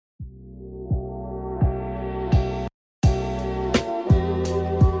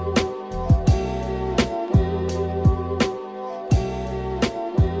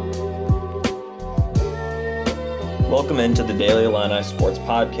Welcome into the Daily Illini Sports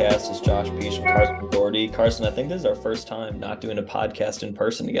Podcast. It's Josh Peach and Carson Doherty. Carson, I think this is our first time not doing a podcast in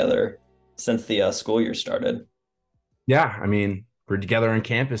person together since the school year started. Yeah, I mean, we're together on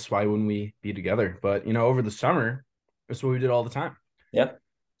campus. Why wouldn't we be together? But, over the summer, that's what we did all the time. Yeah.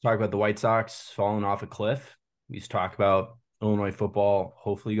 Talk about the White Sox falling off a cliff. We used to talk about Illinois football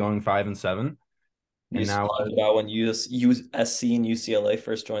hopefully going 5-7. We And used to now, talk about when USC and UCLA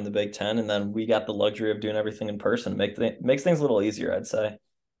first joined the Big Ten, and then we got the luxury of doing everything in person. Makes things a little easier, I'd say.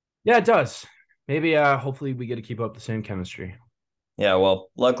 yeah, it does. Maybe, hopefully we get to keep up the same chemistry. Yeah, well,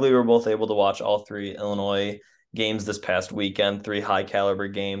 luckily we were both able to watch all three Illinois games this past weekend, three high caliber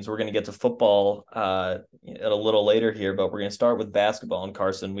games. We're going to get to football at a little later here, but we're going to start with basketball. And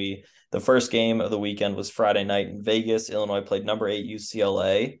Carson, the first game of the weekend was Friday night in Vegas. Illinois played number 8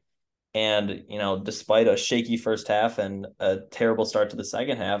 UCLA. And, despite a shaky first half and a terrible start to the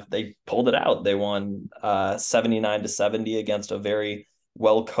second half, they pulled it out. They won 79-70 against a very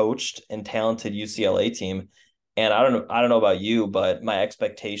well-coached and talented UCLA team. And I don't know about you, but my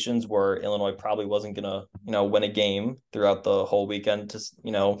expectations were Illinois probably wasn't going to, win a game throughout the whole weekend.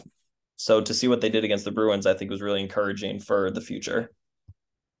 So to see what they did against the Bruins, I think was really encouraging for the future.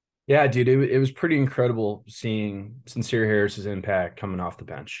 Yeah, dude, it was pretty incredible seeing Sincere Harris's impact coming off the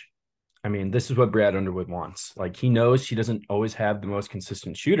bench. I mean, this is what Brad Underwood wants. Like, he knows he doesn't always have the most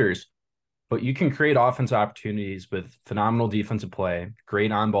consistent shooters, but you can create offensive opportunities with phenomenal defensive play,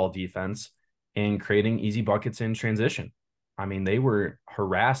 great on-ball defense, and creating easy buckets in transition. I mean, they were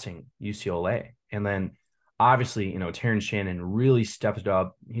harassing UCLA. And then, obviously, Terrence Shannon really stepped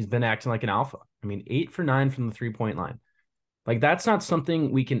up. He's been acting like an alpha. I mean, 8 for 9 from the three-point line. Like, that's not something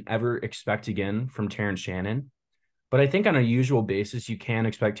we can ever expect again from Terrence Shannon. But I think on a usual basis, you can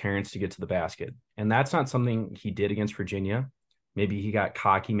expect Terrence to get to the basket. And that's not something he did against Virginia. Maybe he got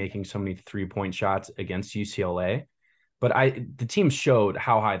cocky making so many three-point shots against UCLA. But the team showed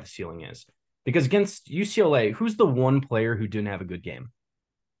how high the ceiling is. Because against UCLA, who's the one player who didn't have a good game?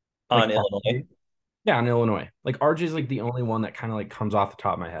 On Illinois? Yeah, on Illinois. Like, RJ's like the only one that kind of like comes off the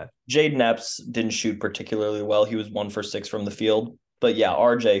top of my head. Jaden Epps didn't shoot particularly well. He was 1 for 6 from the field. But yeah,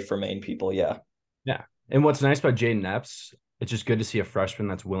 RJ for main people, yeah. Yeah. And what's nice about Jaden Epps, it's just good to see a freshman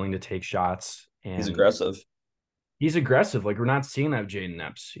that's willing to take shots. And he's aggressive. He's aggressive. Like, we're not seeing that with Jaden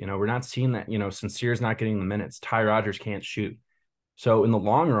Epps. We're not seeing that, Sincere's not getting the minutes. Ty Rodgers can't shoot. So in the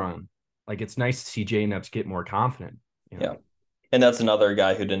long run, like, it's nice to see Jaden Epps get more confident. Yeah. And that's another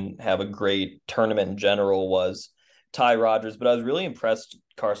guy who didn't have a great tournament in general was Ty Rodgers. But I was really impressed,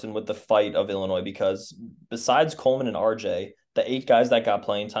 Carson, with the fight of Illinois because besides Coleman and RJ, the 8 guys that got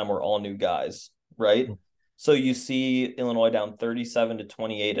playing time were all new guys. Right. So you see Illinois down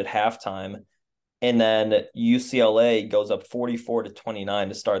 37-28 at halftime. And then UCLA goes up 44-29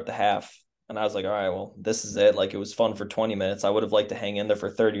 to start the half. And I was like, all right, well, this is it. Like, it was fun for 20 minutes. I would have liked to hang in there for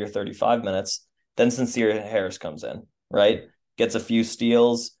 30 or 35 minutes. Then Sincere Harris comes in, right? Gets a few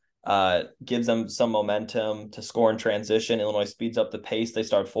steals, gives them some momentum to score in transition. Illinois speeds up the pace. They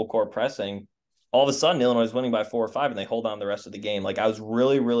start full court pressing. All of a sudden, Illinois is winning by 4 or 5, and they hold on the rest of the game. Like, I was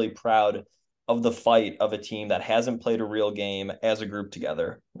really, really proud of the fight of a team that hasn't played a real game as a group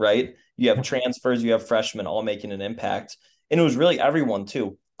together, right? You have transfers, you have freshmen all making an impact. And it was really everyone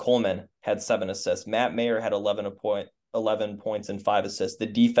too. Coleman had 7 assists. Matt Mayer had 11 points and 5 assists. The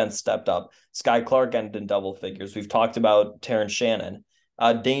defense stepped up. Sky Clark ended in double figures. We've talked about Terrence Shannon.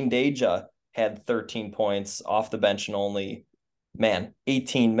 Dane Deja had 13 points off the bench in only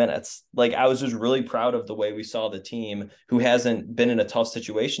 18 minutes. Like, I was just really proud of the way we saw the team who hasn't been in a tough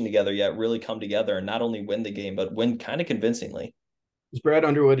situation together yet really come together and not only win the game, but win kind of convincingly. Is Brad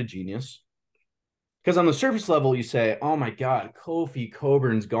Underwood a genius? Because on the surface level, you say, oh my God, Kofi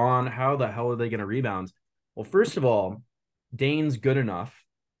Coburn's gone. How the hell are they going to rebound? Well, first of all, Dane's good enough.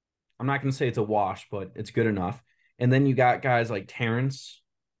 I'm not going to say it's a wash, but it's good enough. And then you got guys like Terrence,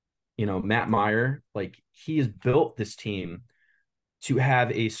 Matt Mayer. Like, he has built this team to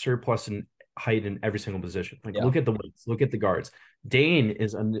have a surplus in height in every single position. Like, Look at the weights, look at the guards. Dane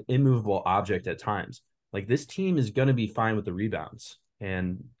is an immovable object at times. Like, this team is going to be fine with the rebounds,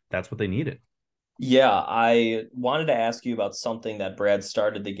 and that's what they needed. Yeah, I wanted to ask you about something that Brad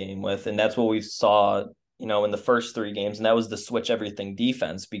started the game with, and that's what we saw, in the first 3 games, and that was the switch everything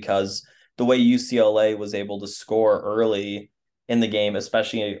defense, because the way UCLA was able to score early in the game,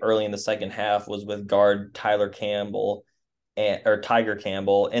 especially early in the second half, was with guard Tiger Campbell,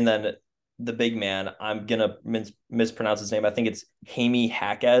 and then the big man, I'm gonna mispronounce his name. I think it's Jaime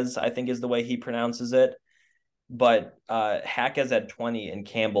Jaquez, I think is the way he pronounces it. But Jaquez had 20 and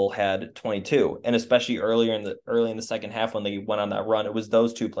Campbell had 22, and especially early in the second half when they went on that run, it was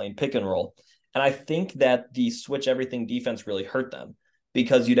those two playing pick and roll. And I think that the switch everything defense really hurt them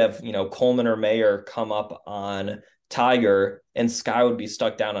because you'd have, Coleman or Mayer come up on Tiger and Sky would be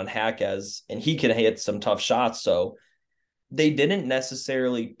stuck down on Hackes and he can hit some tough shots. So they didn't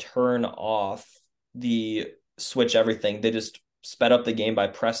necessarily turn off the switch everything. They just sped up the game by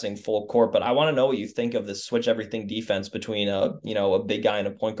pressing full court. But I want to know what you think of this switch everything defense between a big guy and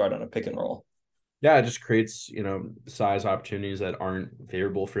a point guard on a pick and roll. Yeah, it just creates, size opportunities that aren't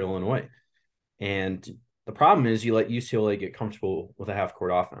favorable for Illinois. And the problem is you let UCLA get comfortable with a half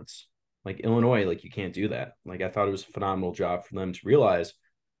court offense. Like Illinois, like you can't do that. Like I thought it was a phenomenal job for them to realize,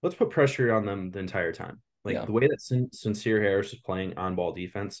 let's put pressure on them the entire time. Like Yeah. the way that Sincere Harris was playing on ball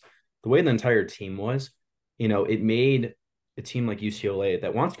defense, the way the entire team was, it made a team like UCLA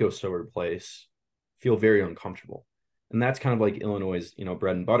that wants to go slower to place feel very uncomfortable. And that's kind of like Illinois'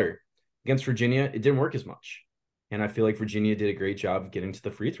 bread and butter. Against Virginia, it didn't work as much. And I feel like Virginia did a great job of getting to the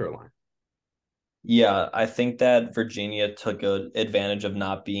free throw line. Yeah, I think that Virginia took advantage of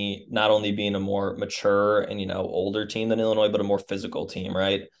not only being a more mature and older team than Illinois, but a more physical team,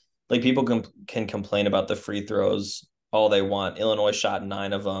 right? Like people can complain about the free throws all they want. Illinois shot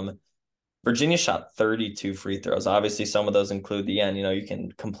 9 of them. Virginia shot 32 free throws. Obviously, some of those include the end. You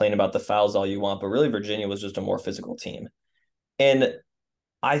can complain about the fouls all you want, but really Virginia was just a more physical team. And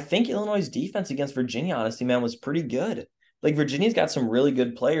I think Illinois' defense against Virginia, honestly, man, was pretty good. Like Virginia's got some really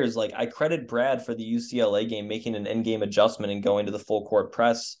good players. Like I credit Brad for the UCLA game making an in-game adjustment and going to the full court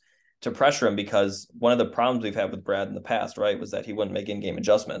press to pressure him because one of the problems we've had with Brad in the past, right, was that he wouldn't make in-game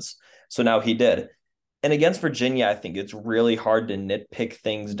adjustments. So now he did. And against Virginia, I think it's really hard to nitpick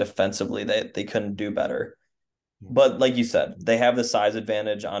things defensively that they couldn't do better. But like you said, they have the size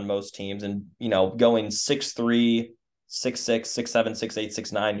advantage on most teams. And, going 6'3", 6'6", 6'7", 6'8",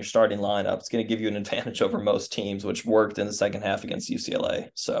 6'9", your starting lineup, it's going to give you an advantage over most teams, which worked in the second half against UCLA.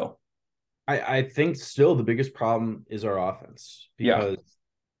 So I think still the biggest problem is our offense yeah, because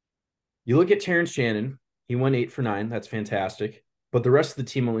you look at Terrence Shannon, he went 8 for 9. That's fantastic. But the rest of the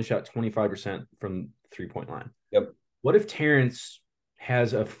team only shot 25% from 3-point line. yep. What if Terrence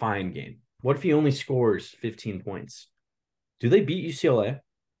has a fine game? What if he only scores 15 points? Do they beat UCLA?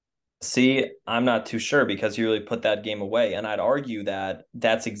 See, I'm not too sure because he really put that game away. And I'd argue that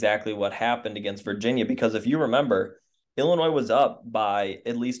that's exactly what happened against Virginia because if you remember, Illinois was up by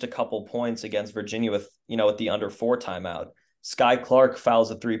at least a couple points against Virginia with the under 4 timeout. Sky Clark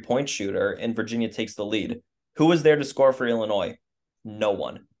fouls a 3-point shooter and Virginia takes the lead. Who was there to score for Illinois? No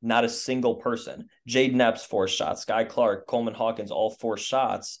one. Not a single person. Jaden Epps 4 shots. Sky Clark, Coleman Hawkins all 4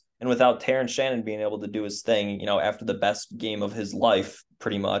 shots. And without Terrence Shannon being able to do his thing, after the best game of his life,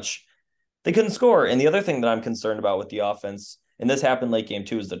 pretty much, they couldn't score. And the other thing that I'm concerned about with the offense, and this happened late game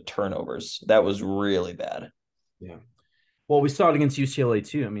too, is the turnovers. That was really bad. Yeah. Well, we saw it against UCLA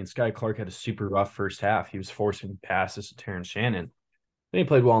too. I mean, Sky Clark had a super rough first half. He was forcing passes to Terrence Shannon. Then he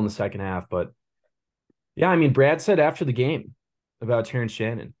played well in the second half. But yeah, I mean, Brad said after the game about Terrence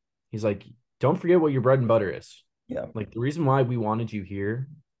Shannon, he's like, don't forget what your bread and butter is. Yeah. Like the reason why we wanted you here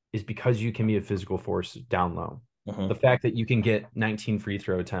is because you can be a physical force down low. Mm-hmm. The fact that you can get 19 free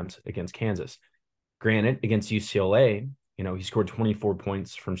throw attempts against Kansas. Granted, against UCLA, he scored 24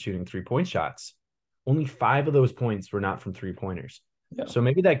 points from shooting 3-point shots. Only 5 of those points were not from 3-pointers. Yeah. So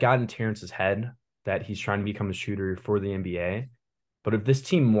maybe that got in Terrence's head that he's trying to become a shooter for the NBA. But if this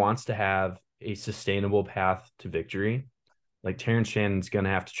team wants to have a sustainable path to victory, like Terrence Shannon's going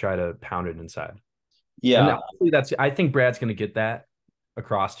to have to try to pound it inside. Yeah. And I think Brad's going to get that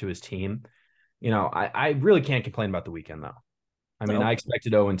across to his team. I really can't complain about the weekend, though. I mean, I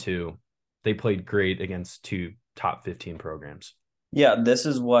expected 0-2. They played great against 2 top 15 programs. Yeah, this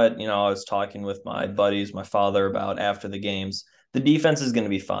is what, I was talking with my buddies, my father about after the games. The defense is going to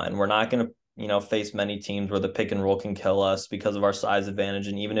be fine. We're not going to, face many teams where the pick and roll can kill us because of our size advantage.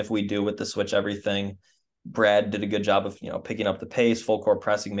 And even if we do with the switch everything, Brad did a good job of, picking up the pace, full court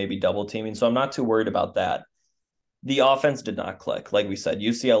pressing, maybe double teaming. So I'm not too worried about that. The offense did not click. Like we said,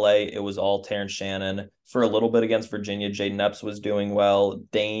 UCLA, it was all Terrence Shannon. For a little bit against Virginia, Jaden Epps was doing well.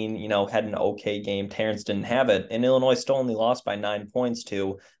 Dane, had an okay game. Terrence didn't have it. And Illinois still only lost by 9 points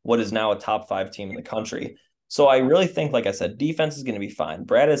to what is now a top 5 team in the country. So I really think, like I said, defense is going to be fine.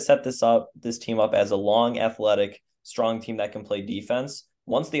 Brad has set this team up as a long, athletic, strong team that can play defense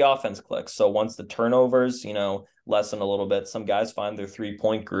once the offense clicks. So once the turnovers, lessen a little bit, some guys find their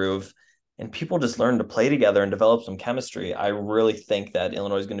 3-point groove, and people just learn to play together and develop some chemistry. I really think that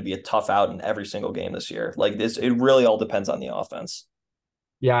Illinois is going to be a tough out in every single game this year. Like this, it really all depends on the offense.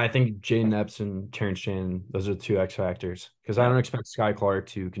 Yeah, I think Jaden Epps and Terrence Shannon, those are the 2 X factors because I don't expect Sky Clark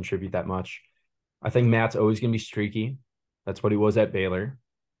to contribute that much. I think Matt's always going to be streaky. That's what he was at Baylor.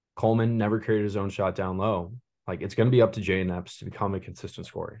 Coleman never created his own shot down low. Like it's going to be up to Jay Epps to become a consistent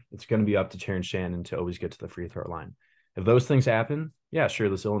scorer. It's going to be up to Terrence Shannon to always get to the free throw line. If those things happen, yeah, sure,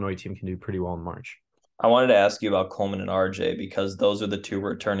 this Illinois team can do pretty well in March. I wanted to ask you about Coleman and RJ because those are the two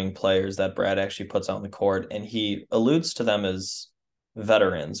returning players that Brad actually puts on the court, and he alludes to them as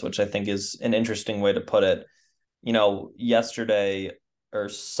veterans, which I think is an interesting way to put it. Yesterday or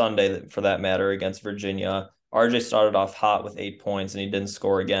Sunday for that matter against Virginia, RJ started off hot with 8 points and he didn't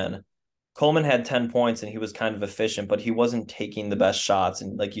score again. Coleman had 10 points and he was kind of efficient, but he wasn't taking the best shots.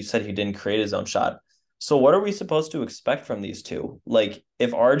 And like you said, he didn't create his own shot. So what are we supposed to expect from these two? Like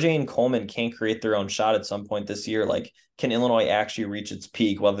if RJ and Coleman can't create their own shot at some point this year, like can Illinois actually reach its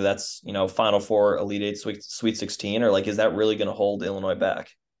peak, whether that's, Final Four, Elite Eight, Sweet 16, or like is that really going to hold Illinois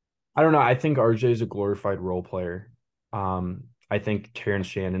back? I don't know. I think RJ is a glorified role player. I think Terrence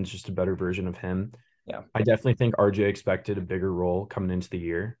Shannon's just a better version of him. Yeah. I definitely think RJ expected a bigger role coming into the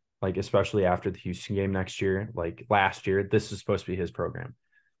year, like especially after the Houston game next year. Like last year, this is supposed to be his program.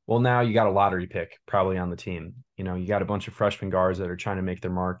 Well, now you got a lottery pick probably on the team. You got a bunch of freshman guards that are trying to make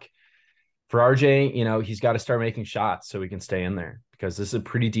their mark. For RJ, he's got to start making shots so he can stay in there because this is a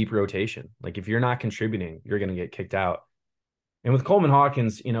pretty deep rotation. Like if you're not contributing, you're going to get kicked out. And with Coleman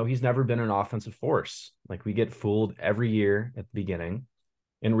Hawkins, he's never been an offensive force. Like we get fooled every year at the beginning.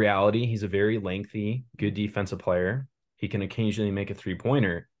 In reality, he's a very lengthy, good defensive player. He can occasionally make a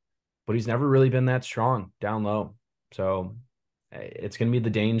three-pointer, but he's never really been that strong down low. So it's going to be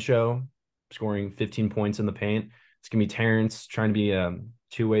the Dane show, scoring 15 points in the paint. It's going to be Terrence trying to be a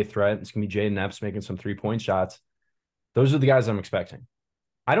two-way threat. It's going to be Jaden Epps making some three-point shots. Those are the guys I'm expecting.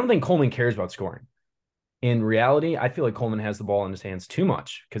 I don't think Coleman cares about scoring. In reality, I feel like Coleman has the ball in his hands too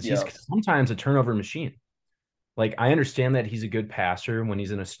much because he's sometimes a turnover machine. Like I understand that he's a good passer when he's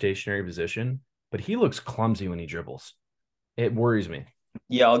in a stationary position, but he looks clumsy when he dribbles. It worries me.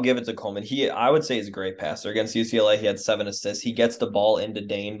 Yeah, I'll give it to Coleman. I would say he's a great passer. Against UCLA, he had 7 assists. He gets the ball into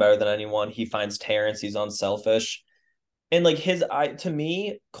Dane better than anyone. He finds Terrence. He's unselfish. And like to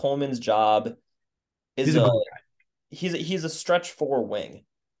me, Coleman's job is he's a stretch four wing.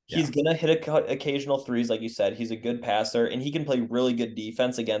 He's gonna hit occasional threes, like you said. He's a good passer, and he can play really good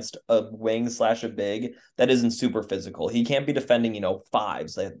defense against a wing / a big that isn't super physical. He can't be defending,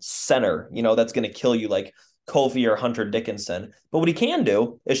 fives, like center, that's gonna kill you like Kofi or Hunter Dickinson. But what he can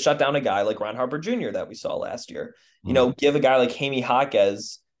do is shut down a guy like Ron Harper Jr. that we saw last year. Give a guy like Jaime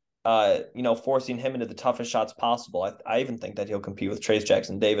Jaquez, forcing him into the toughest shots possible. I even think that he'll compete with Trayce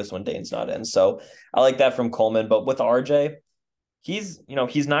Jackson Davis when Dane's not in. So I like that from Coleman. But with RJ, he's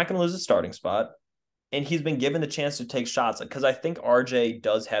not going to lose a starting spot, and he's been given the chance to take shots because I think RJ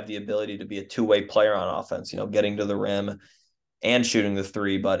does have the ability to be a two-way player on offense, getting to the rim and shooting the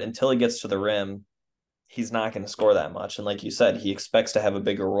three. But until he gets to the rim, he's not going to score that much. And like you said, he expects to have a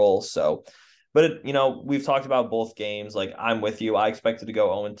bigger role. So, but we've talked about both games. Like I'm with you. I expected to go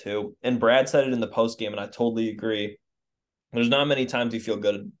 0-2, and Brad said it in the post game, and I totally agree. There's not many times you feel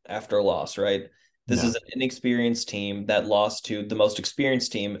good after a loss, right? This is an inexperienced team that lost to the most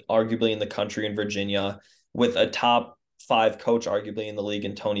experienced team, arguably in the country in Virginia, with a top 5 coach, arguably in the league,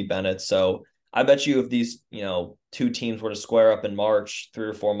 in Tony Bennett. So I bet you if these, two teams were to square up in March, 3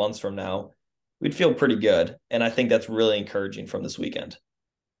 or 4 months from now, we'd feel pretty good. And I think that's really encouraging from this weekend.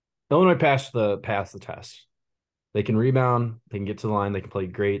 Illinois passed the test. They can rebound, they can get to the line, they can play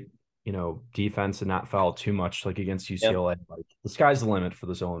great, defense and not foul too much like against UCLA. Yep. Like the sky's the limit for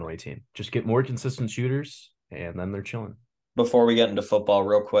this Illinois team. Just get more consistent shooters and then they're chilling. Before we get into football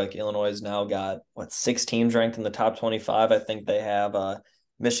real quick, Illinois has now got 6 teams ranked in the top 25. I think they have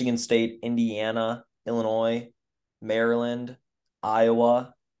Michigan State, Indiana, Illinois, Maryland,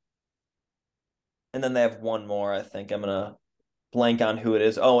 Iowa. And then they have one more. I think I'm going to blank on who it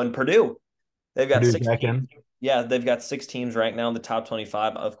is. Oh, and Purdue. They've got Purdue's 6 teams. Yeah, they've got 6 teams ranked now in the top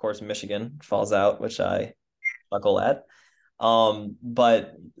 25. Of course, Michigan falls out, which I chuckle at.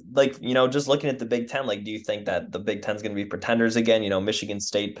 But just looking at the Big Ten, do you think that the Big Ten is going to be pretenders again? Michigan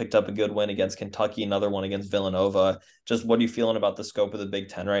State picked up a good win against Kentucky, another one against Villanova. Just what are you feeling about the scope of the Big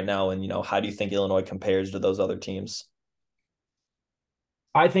Ten right now? And, how do you think Illinois compares to those other teams?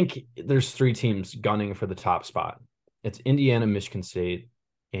 I think there's 3 teams gunning for the top spot. It's Indiana, Michigan State,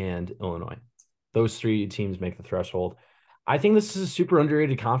 and Illinois. Those 3 teams make the threshold. I think this is a super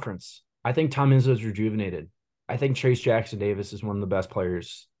underrated conference. I think Tom Izzo is rejuvenated. I think Trayce Jackson Davis is one of the best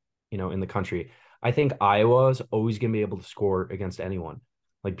players, in the country. I think Iowa is always going to be able to score against anyone.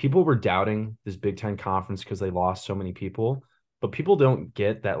 Like people were doubting this Big Ten conference because they lost so many people, but people don't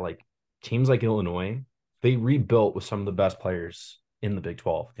get that teams like Illinois, they rebuilt with some of the best players in the Big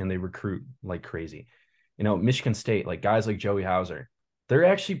 12 and they recruit like crazy. Michigan State, guys like Joey Hauser, they're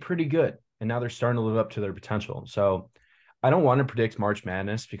actually pretty good. And now they're starting to live up to their potential. So I don't want to predict March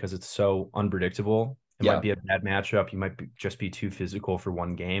Madness because it's so unpredictable. It might Yeah. be a bad matchup. You might just be too physical for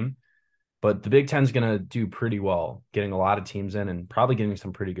one game. But the Big Ten's going to do pretty well, getting a lot of teams in and probably getting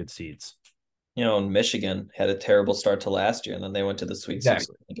some pretty good seeds. Michigan had a terrible start to last year, and then they went to the Sweet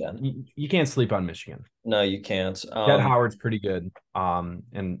 16 Exactly. again. You can't sleep on Michigan. No, you can't. Jett Howard's pretty good.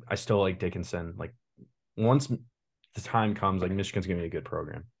 And I still like Dickinson. Like once the time comes, like Michigan's gonna be a good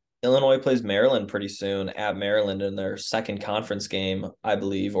program. Illinois plays Maryland pretty soon at Maryland in their second conference game, I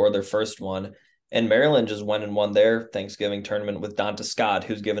believe, or their first one. And Maryland just went and won their Thanksgiving tournament with Donta Scott,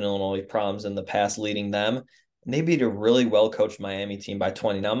 who's given Illinois problems in the past, leading them. And they beat a really well coached Miami team by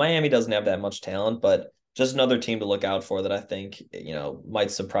 20. Now, Miami doesn't have that much talent, but just another team to look out for that I think,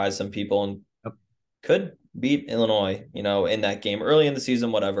 might surprise some people and could beat Illinois, in that game early in the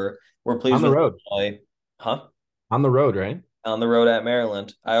season, whatever. We're pleased On the with road. Illinois. Huh? On the road, right? On the road at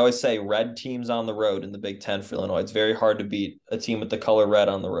Maryland. I always say red teams on the road in the Big Ten for Illinois. It's very hard to beat a team with the color red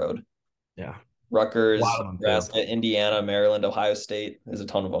on the road. Yeah. A Rutgers, lot of them too. Nebraska, Indiana, Maryland, Ohio State. There's a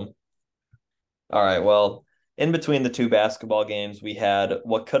ton of them. All right. Well, in between the two basketball games, we had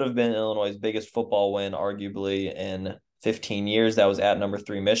what could have been Illinois' biggest football win, arguably, in 15 years. That was at number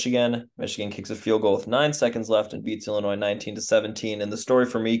 3, Michigan. Michigan kicks a field goal with 9 seconds left and beats Illinois 19-17. And the story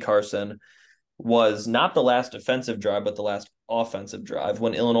for me, Carson, was not the last offensive drive, but the last offensive drive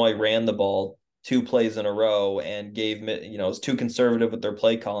when Illinois ran the ball 2 plays in a row and gave, was too conservative with their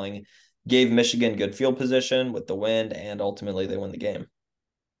play calling, gave Michigan good field position with the wind, and ultimately they win the game.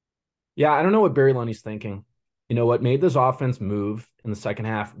 Yeah, I don't know what Barry Lunny's thinking. What made this offense move in the second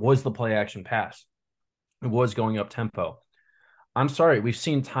half was the play action pass. It was going up tempo. I'm sorry, we've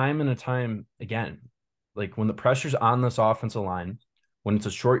seen time and time again, like when the pressure's on this offensive line, when it's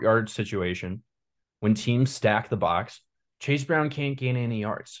a short yard situation, when teams stack the box, Chase Brown can't gain any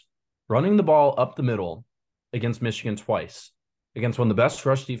yards. Running the ball up the middle against Michigan twice, against one of the best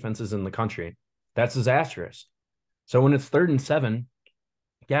rush defenses in the country, that's disastrous. So when it's 3rd and 7,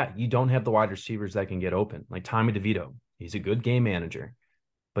 yeah, you don't have the wide receivers that can get open. Like Tommy DeVito, he's a good game manager,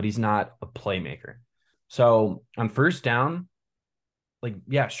 but he's not a playmaker. So on first down, like,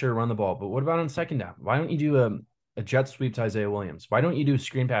 yeah, sure, run the ball. But what about on second down? Why don't you do a jet sweep to Isaiah Williams? Why don't you do a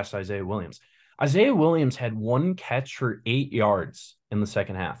screen pass to Isaiah Williams? Isaiah Williams had 1 catch for 8 yards in the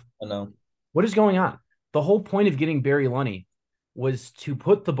second half. I know. What is going on? The whole point of getting Barry Lunny was to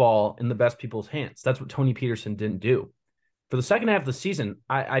put the ball in the best people's hands. That's what Tony Peterson didn't do. For the second half of the season,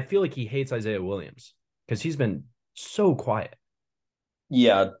 I feel like he hates Isaiah Williams because he's been so quiet.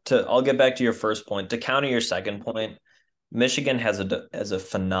 Yeah, I'll get back to your first point. To counter your second point, Michigan has a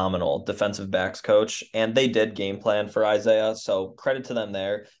phenomenal defensive backs coach, and they did game plan for Isaiah, so credit to them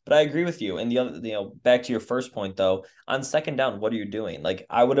there. But I agree with you. And the other, back to your first point though, on second down, what are you doing? Like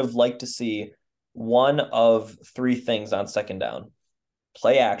I would have liked to see one of 3 things on second down: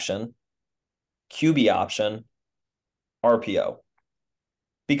 play action, QB option, RPO.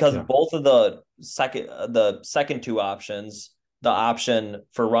 Because both of the second 2 options, the option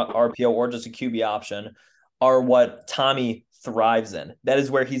for RPO or just a QB option, are what Tommy thrives in. That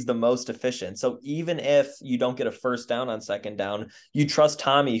is where he's the most efficient. So even if you don't get a first down on second down, you trust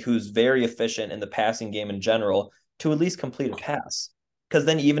Tommy, who's very efficient in the passing game in general, to at least complete a pass. Because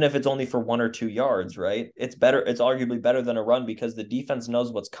then even if it's only for 1 or 2 yards, right, it's better. It's arguably better than a run because the defense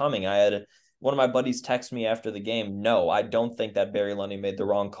knows what's coming. I had one of my buddies text me after the game, no, I don't think that Barry Lunny made the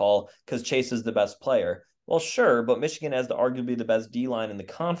wrong call because Chase is the best player. Well, sure, but Michigan has arguably the best D-line in the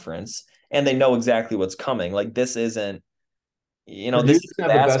conference, and they know exactly what's coming. Like, this isn't, this is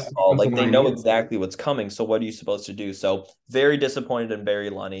basketball. Like, they know exactly what's coming. So what are you supposed to do? So very disappointed in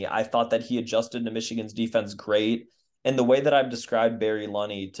Barry Lunny. I thought that he adjusted to Michigan's defense great. And the way that I've described Barry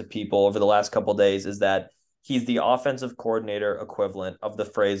Lunny to people over the last couple of days is that he's the offensive coordinator equivalent of the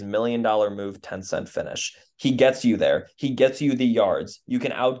phrase $1 million move, 10-cent finish. He gets you there. He gets you the yards. You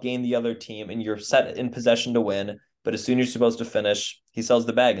can outgain the other team and you're set in possession to win. But as soon as you're supposed to finish, he sells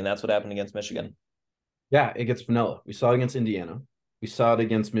the bag. And that's what happened against Michigan. Yeah, it gets vanilla. We saw it against Indiana. We saw it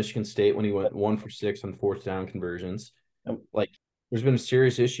against Michigan State when he went 1 for 6 on 4th down conversions. Like, there's been a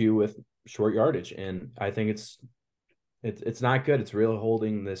serious issue with short yardage. And I think it's not good. It's really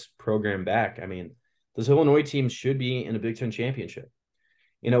holding this program back. I mean, this Illinois team should be in a Big Ten championship.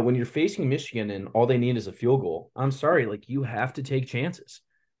 When you're facing Michigan and all they need is a field goal, I'm sorry, like you have to take chances.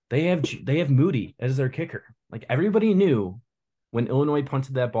 They have Moody as their kicker. Like everybody knew when Illinois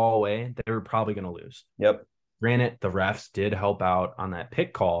punted that ball away, they were probably going to lose. Yep. Granted, the refs did help out on that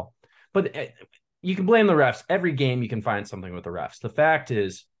pick call, but you can blame the refs. Every game you can find something with the refs. The fact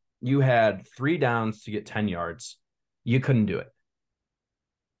is you had 3 downs to get 10 yards. You couldn't do it.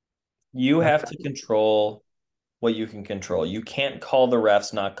 You have to control what you can control. You can't call the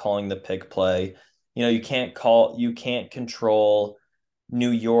refs not calling the pick play. You can't control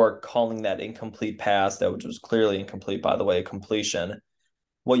New York calling that incomplete pass, that which was clearly incomplete, by the way, a completion.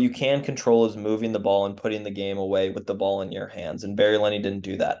 What you can control is moving the ball and putting the game away with the ball in your hands. And Barry Lenny didn't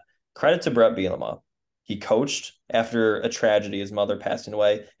do that. Credit to Brett Bielema. He coached after a tragedy, his mother passing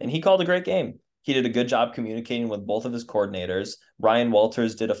away, and he called a great game. He did a good job communicating with both of his coordinators. Ryan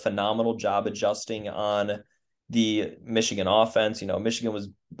Walters did a phenomenal job adjusting on the Michigan offense. Michigan was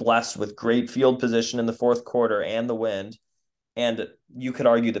blessed with great field position in the fourth quarter and the wind. And you could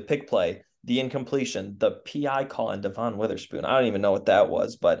argue the pick play, the incompletion, the PI call on Devon Witherspoon. I don't even know what that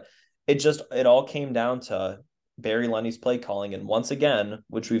was, but it all came down to Barry Lenny's play calling. And once again,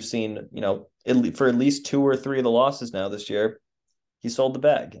 which we've seen, for at least 2 or 3 of the losses now this year, he sold the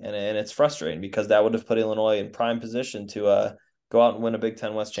bag. And it's frustrating because that would have put Illinois in prime position to go out and win a Big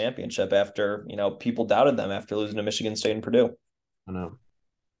Ten West championship after, people doubted them after losing to Michigan State and Purdue. I know.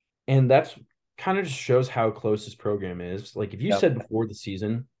 And that's kind of just shows how close this program is. Like if you said before the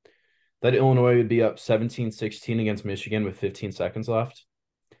season that Illinois would be up 17-16 against Michigan with 15 seconds left,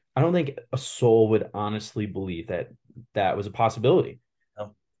 I don't think a soul would honestly believe that that was a possibility.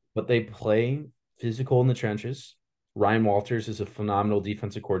 No. But they play physical in the trenches. Ryan Walters is a phenomenal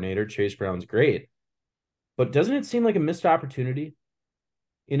defensive coordinator. Chase Brown's great. But doesn't it seem like a missed opportunity?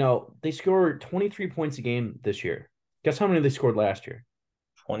 They scored 23 points a game this year. Guess how many they scored last year?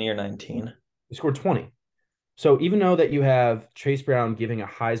 20 or 19. They scored 20. So even though that you have Chase Brown giving a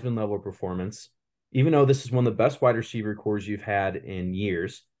Heisman level performance, even though this is one of the best wide receiver cores you've had in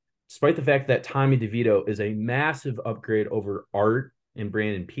years, despite the fact that Tommy DeVito is a massive upgrade over Art and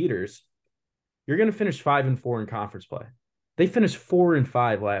Brandon Peters, you're going to finish 5-4 in conference play. They finished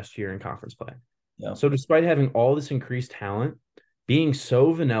 4-5 last year in conference play. Yeah. So despite having all this increased talent, being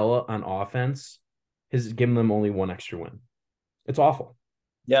so vanilla on offense has given them only one extra win. It's awful.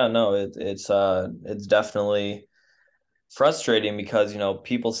 Yeah, no, it's definitely frustrating because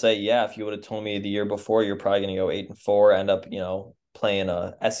people say, yeah, if you would have told me the year before you're probably going to go 8-4, end up playing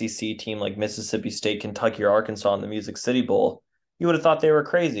a SEC team like Mississippi State, Kentucky, or Arkansas in the Music City Bowl, you would have thought they were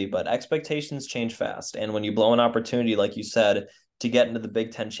crazy. But expectations change fast, and when you blow an opportunity, like you said, to get into the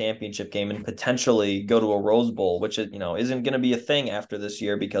Big Ten championship game and potentially go to a Rose Bowl, which isn't going to be a thing after this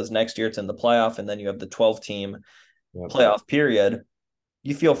year because next year it's in the playoff, and then you have the 12-team playoff period.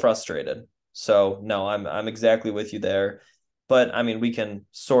 You feel frustrated. So no, I'm exactly with you there. But I mean, we can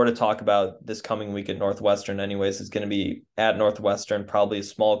sort of talk about this coming week at Northwestern anyways. It's going to be at Northwestern, probably a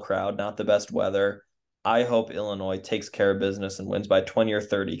small crowd, not the best weather. I hope Illinois takes care of business and wins by 20 or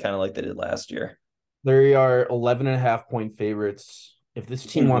 30, kind of like they did last year. They are 11.5-point favorites. If this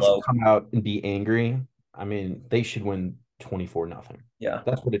team wants to come out and be angry, I mean, they should win 24-0. Yeah.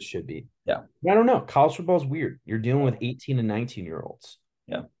 That's what it should be. Yeah. I don't know. College football is weird. You're dealing with 18 and 19-year-olds.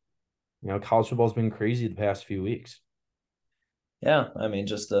 Yeah. College football's been crazy the past few weeks. Yeah. I mean,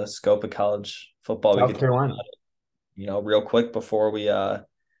 just the scope of college football. South Carolina. Real quick before we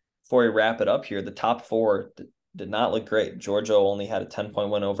wrap it up here, the top 4 did not look great. Georgia only had a 10-point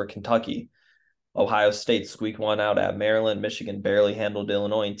win over Kentucky. Ohio State squeaked one out at Maryland. Michigan barely handled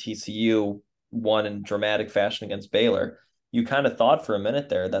Illinois, and TCU won in dramatic fashion against Baylor. You kind of thought for a minute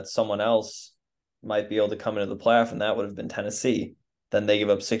there that someone else might be able to come into the playoff, and that would have been Tennessee. Then they give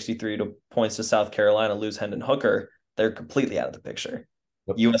up 63 points to South Carolina, lose Hendon Hooker. They're completely out of the picture.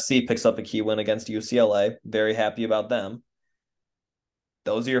 Yep. USC picks up a key win against UCLA. Very happy about them.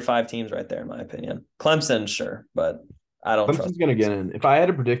 Those are your 5 teams right there, in my opinion. Clemson, sure, but I don't trust. Clemson's going to get in. If I had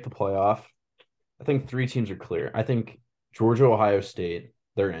to predict the playoff, I think 3 teams are clear. I think Georgia, Ohio State,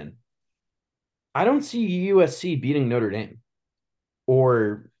 they're in. I don't see USC beating Notre Dame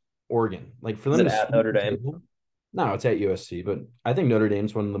or Oregon. Like for them to at Notre Dame. No, it's at USC, but I think Notre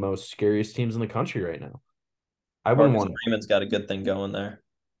Dame's one of the most scariest teams in the country right now. I wouldn't want. Freeman's got a good thing going there.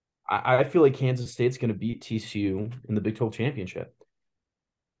 I feel like Kansas State's going to beat TCU in the Big 12 championship.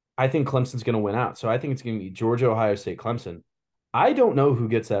 I think Clemson's going to win out. So I think it's going to be Georgia, Ohio State, Clemson. I don't know who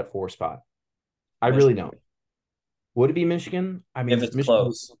gets that 4 spot. I really don't. Would it be Michigan? I mean, if it's Michigan,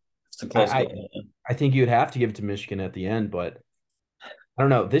 close, it's a close game. I think you'd have to give it to Michigan at the end, but I don't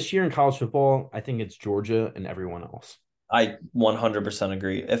know. This year in college football, I think it's Georgia and everyone else. I 100%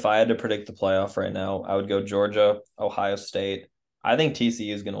 agree. If I had to predict the playoff right now, I would go Georgia, Ohio State. I think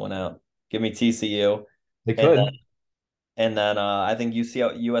TCU is going to win out. Give me TCU. They could. And then I think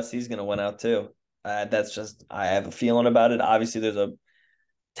USC is going to win out too. That's just, I have a feeling about it. Obviously, there's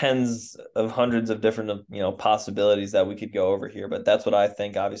tens of hundreds of different, possibilities that we could go over here, but that's what I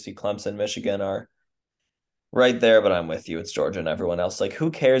think. Obviously, Clemson, Michigan are Right there, but I'm with you. It's Georgia and everyone else. Like,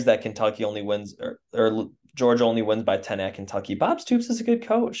 who cares that Kentucky only wins or Georgia only wins by 10 at Kentucky? Bob Stoops is a good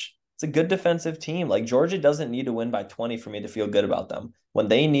coach. It's a good defensive team. Like, Georgia doesn't need to win by 20 for me to feel good about them. When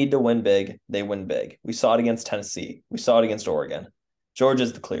they need to win big, they win big. We saw it against Tennessee. We saw it against Oregon.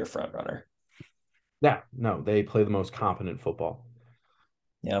 Georgia's the clear front runner. Yeah, no, they play the most competent football.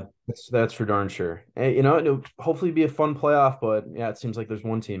 Yeah. That's for darn sure. Hey, it'll hopefully be a fun playoff, but yeah, it seems like there's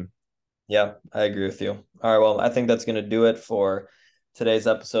one team. Yeah, I agree with you. All right, well, I think that's going to do it for today's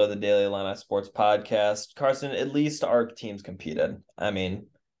episode of the Daily Illini Sports Podcast. Carson, at least our teams competed. I mean,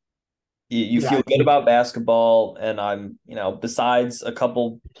 you Yeah, feel good about basketball, and I'm, besides a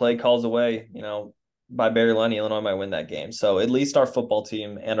couple play calls away, by Barry Lunny, Illinois might win that game. So at least our football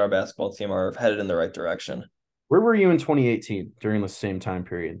team and our basketball team are headed in the right direction. where were you in 2018 during the same time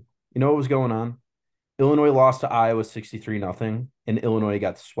period? You know what was going on? Illinois lost to Iowa 63-0, and Illinois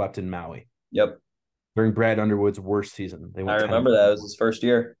got swept in Maui Yep. during Brad Underwood's worst season. They I went 10. remember that. It was his first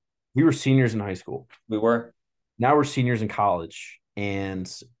year. We were seniors in high school. We were. Now we're seniors in college, and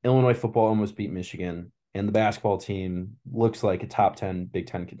Illinois football almost beat Michigan, and the basketball team looks like a top 10 Big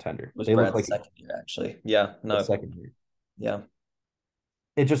Ten contender. It was They look Brad's like second year, actually. Yeah. No. second year. Yeah.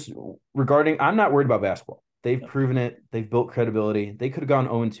 It just regarding, I'm not worried about basketball. They've proven it. They've built credibility. They could have gone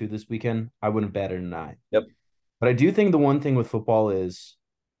 0-2 this weekend. I wouldn't have batted an eye. Yep. But I do think the one thing with football is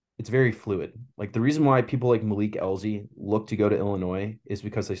it's very fluid. Like the reason why people like Malik Elzy look to go to Illinois is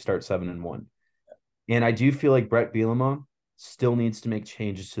because they start 7-1. And I do feel like Brett Bielema still needs to make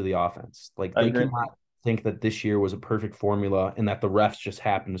changes to the offense. Like I they agree. cannot think that this year was a perfect formula and that the refs just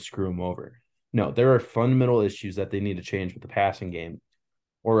happened to screw them over. No, there are fundamental issues that they need to change with the passing game,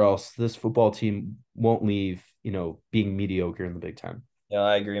 or else this football team won't leave, being mediocre in the Big Ten. Yeah,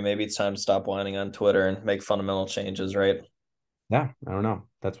 I agree. Maybe it's time to stop whining on Twitter and make fundamental changes, right? Yeah, I don't know.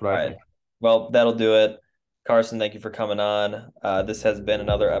 That's what All I right. think. Well, that'll do it. Carson, thank you for coming on. This has been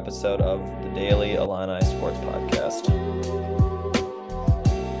another episode of the Daily Illini Sports Podcast.